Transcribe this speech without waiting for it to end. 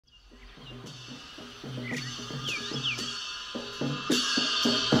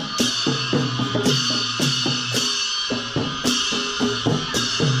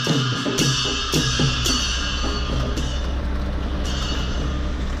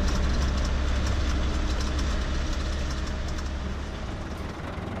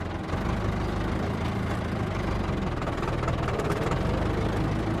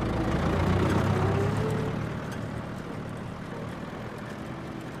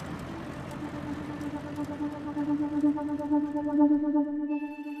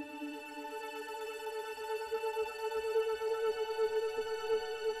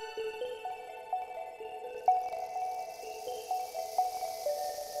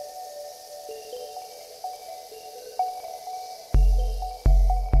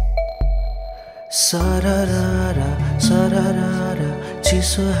सररारा सररारा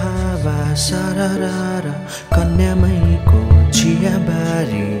चिसो हावा सररारा कन्यामैको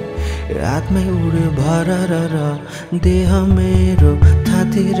चियाबारी रातमै उड भरर देह मेरो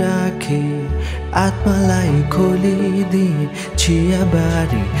थाती राखे आत्मालाई खोलिदिए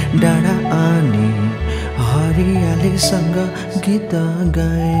चियाबारी डाँडा अनि हरियालीसँग गीत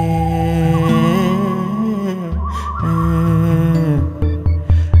गाए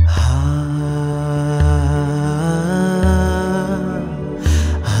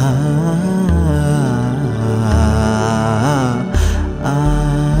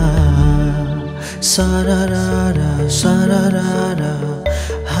सररारा सररारा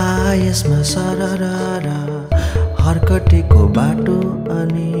हायसमा सररारा हर्कटेको बाटो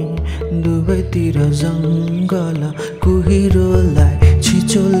अनि दुवैतिर जङ्गल कुहिरोलाई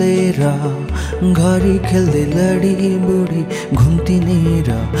छिचोलेर घरी खेल्दै लडी बुढी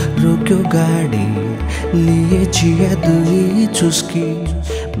घुम्तिनेर रोक्यो गाडी लिए चिया दुई चुस्की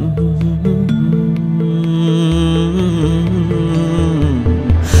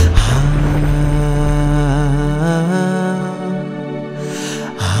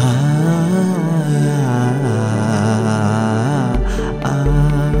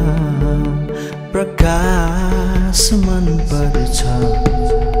प्रकाश मन पर्छ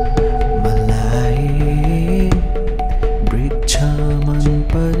मलाई वृक्ष मन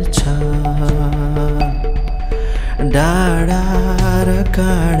पर्छ डाँडा र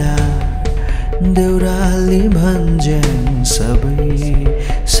काँडा देउराली भन्ज्याङ सबै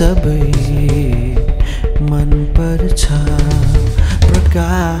मन पर्छ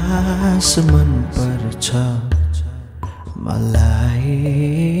प्रकाश मन पर्छ मलाई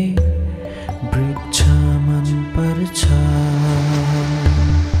वृक्ष मन पर्छ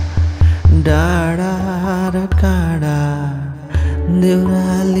डाँडा र काँडा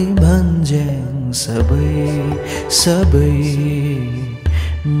देउराली भन्ज्याङ सबै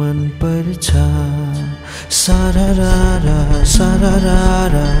मन पर्छ सररारा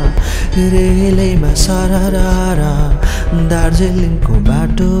सररारा रेलैमा सररारा दार्जिलिङको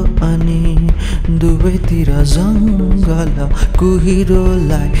बाटो अनि दुवैतिर जङ्गल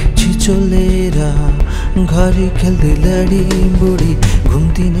कुहिरोलाई छिचोलेर घरी खेल्दै लडी बुढी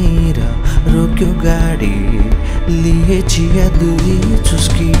घुम्तिनेर रोक्यो गाडी लिए चिया दुई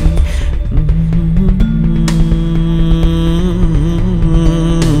चुस्की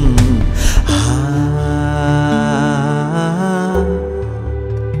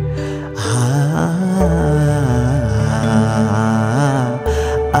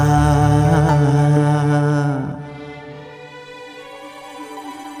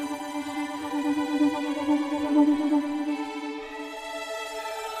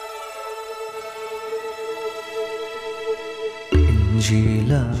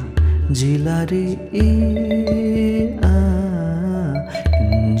जिला जिला रे आ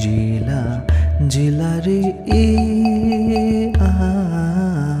जिला जिला रे आ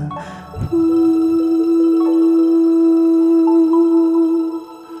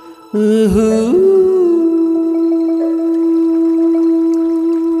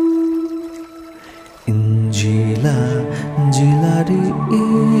जिला जिला रे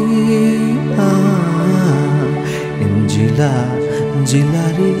आ जिला जिला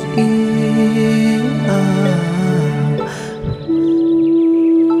रे आ